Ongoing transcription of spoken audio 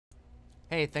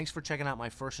Hey, thanks for checking out my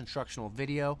first instructional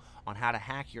video on how to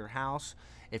hack your house.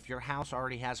 If your house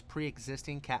already has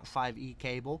pre-existing Cat 5e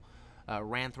cable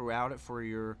ran throughout it for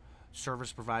your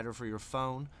service provider for your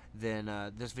phone, then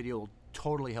this video will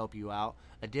totally help you out.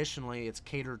 Additionally, it's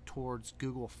catered towards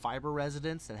Google Fiber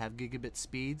residents that have gigabit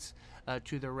speeds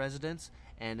to their residents,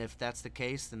 and if that's the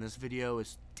case, then this video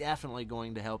is definitely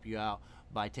going to help you out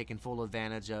by taking full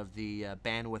advantage of the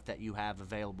bandwidth that you have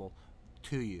available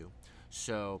to you.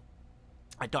 So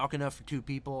I talk enough for two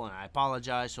people, and I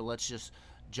apologize, so let's just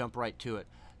jump right to it.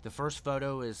 The first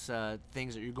photo is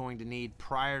things that you're going to need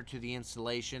prior to the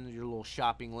installation, your little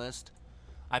shopping list.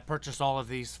 I purchased all of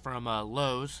these from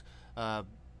Lowe's. Ethernet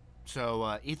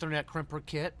crimper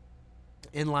kit,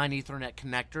 inline Ethernet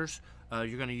connectors.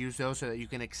 You're going to use those so that you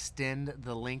can extend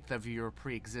the length of your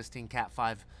pre-existing Cat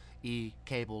 5e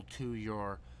cable to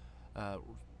your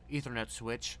Ethernet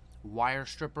switch. Wire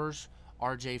strippers,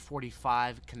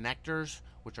 RJ45 connectors,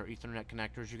 which are Ethernet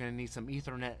connectors. You're going to need some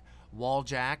Ethernet wall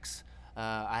jacks.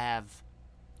 I have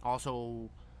also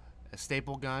a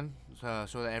staple gun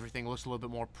so that everything looks a little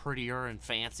bit more prettier and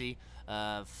fancy.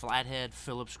 Flathead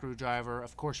Phillips screwdriver.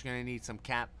 Of course, you're going to need some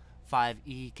Cat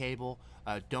 5e cable.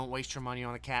 Don't waste your money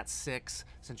on a Cat 6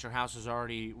 since your house is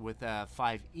already with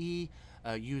 5e.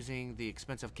 Using the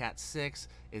expensive Cat 6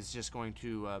 is just going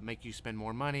to make you spend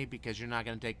more money because you're not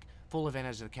going to take full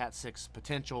advantage of the Cat 6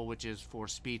 potential, which is for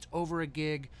speeds over a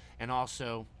gig, and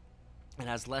also it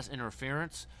has less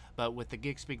interference. But with the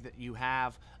gig speed that you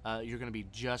have, you're going to be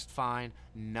just fine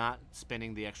not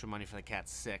spending the extra money for the Cat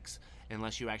 6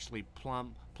 unless you actually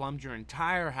plumbed your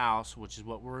entire house, which is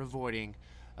what we're avoiding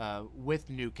with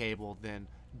new cable. Then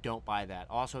don't buy that.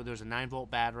 Also, there's a 9-volt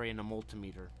battery and a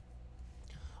multimeter.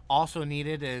 Also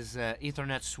needed is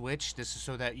Ethernet switch. This is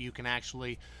so that you can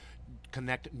actually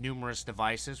connect numerous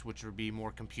devices, which would be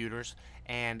more computers,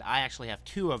 and I actually have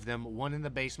two of them, one in the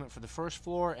basement for the first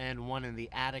floor and one in the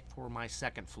attic for my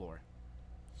second floor.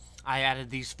 I added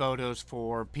these photos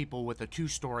for people with a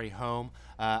 2-story home.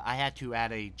 I had to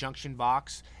add a junction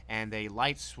box and a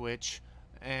light switch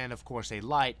and of course a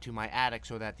light to my attic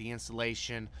so that the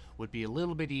installation would be a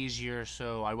little bit easier,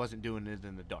 so I wasn't doing it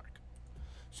in the dark.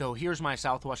 So here's my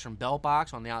Southwestern bell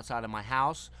box on the outside of my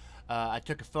house. I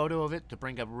took a photo of it to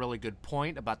bring up a really good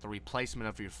point about the replacement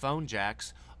of your phone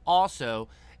jacks. Also,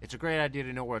 it's a great idea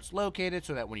to know where it's located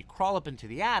so that when you crawl up into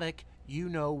the attic, you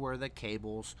know where the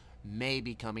cables may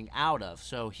be coming out of.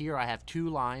 So here I have two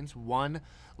lines. One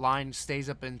line stays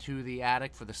up into the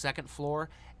attic for the second floor,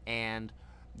 and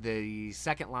the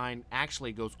second line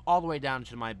actually goes all the way down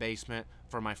to my basement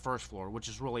for my first floor, which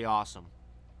is really awesome.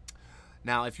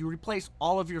 Now, if you replace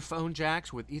all of your phone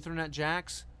jacks with Ethernet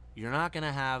jacks, you're not going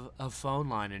to have a phone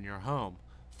line in your home.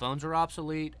 Phones are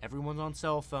obsolete, everyone's on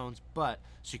cell phones, but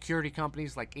security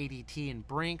companies like ADT and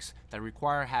Brinks that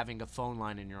require having a phone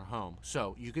line in your home.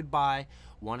 So you could buy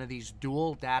one of these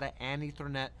dual data and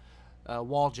Ethernet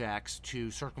wall jacks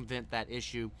to circumvent that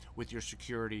issue with your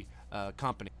security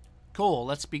company. Cool,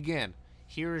 let's begin.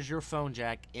 Here is your phone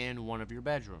jack in one of your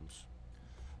bedrooms.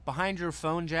 Behind your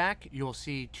phone jack, you'll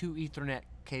see two Ethernet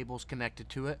cables connected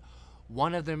to it.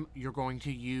 One of them you're going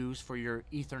to use for your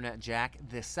Ethernet jack.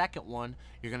 The second one,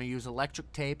 you're going to use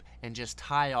electric tape and just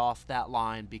tie off that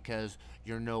line because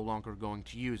you're no longer going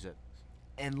to use it.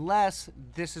 Unless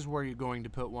this is where you're going to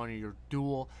put one of your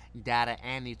dual data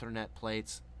and Ethernet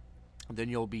plates, then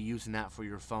you'll be using that for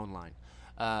your phone line.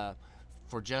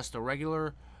 For just a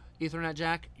regular Ethernet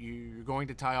jack, you're going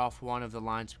to tie off one of the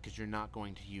lines because you're not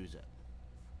going to use it.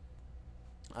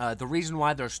 The reason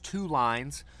why there's two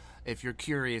lines, if you're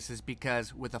curious, is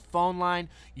because with a phone line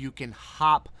you can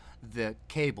hop the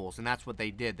cables, and that's what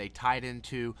they did. They tied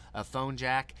into a phone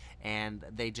jack and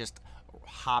they just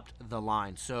hopped the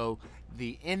line. So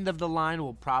the end of the line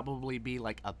will probably be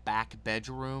like a back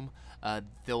bedroom.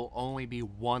 There'll only be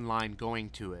one line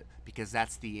going to it because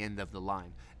that's the end of the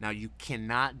line. Now you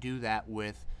cannot do that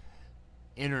with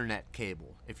internet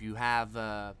cable. If you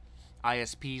have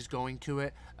ISPs going to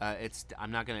it,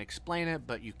 I'm not going to explain it,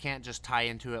 but you can't just tie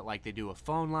into it like they do a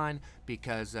phone line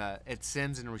because it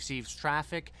sends and receives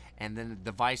traffic, and then the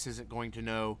device isn't going to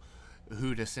know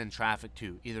who to send traffic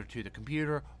to, either to the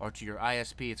computer or to your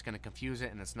ISP. It's going to confuse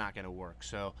it and it's not going to work.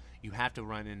 So you have to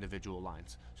run individual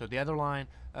lines. So the other line,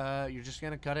 you're just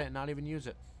going to cut it and not even use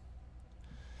it.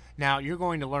 Now you're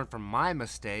going to learn from my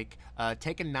mistake.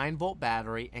 Take a 9-volt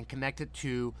battery and connect it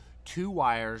to two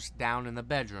wires down in the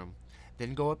bedroom.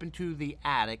 Then go up into the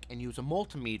attic and use a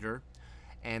multimeter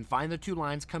and find the two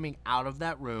lines coming out of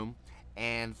that room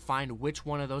and find which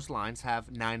one of those lines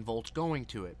have 9 volts going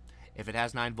to it. If it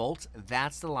has 9 volts,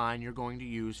 that's the line you're going to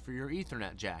use for your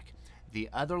Ethernet jack. The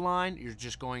other line, you're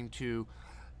just going to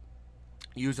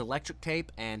use electric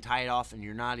tape and tie it off, and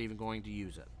you're not even going to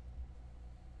use it.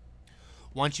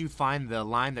 Once you find the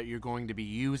line that you're going to be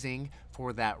using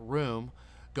for that room,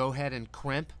 go ahead and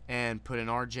crimp and put an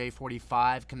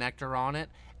RJ45 connector on it,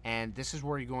 and this is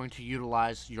where you're going to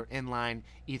utilize your inline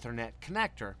Ethernet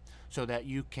connector so that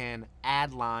you can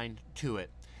add line to it.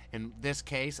 In this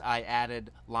case, I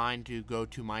added line to go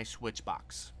to my switch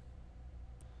box.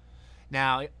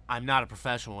 Now, I'm not a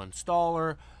professional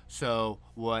installer, so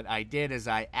what I did is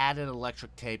I added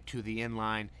electric tape to the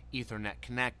inline Ethernet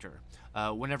connector.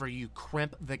 Whenever you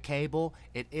crimp the cable,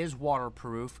 it is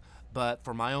waterproof, but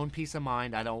for my own peace of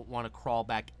mind, I don't want to crawl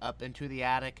back up into the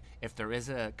attic if there is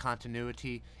a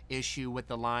continuity issue with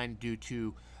the line due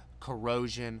to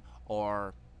corrosion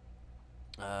or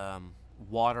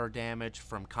water damage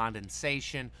from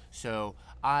condensation. So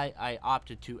I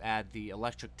opted to add the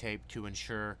electric tape to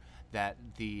ensure that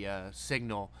the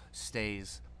signal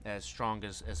stays as strong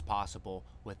as possible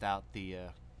without the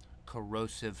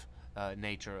corrosive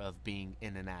nature of being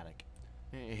in an attic.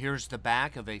 Here's the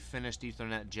back of a finished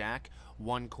Ethernet jack.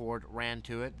 One cord ran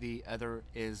to it, the other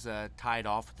is tied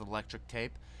off with electric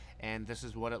tape, and this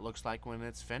is what it looks like when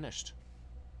it's finished.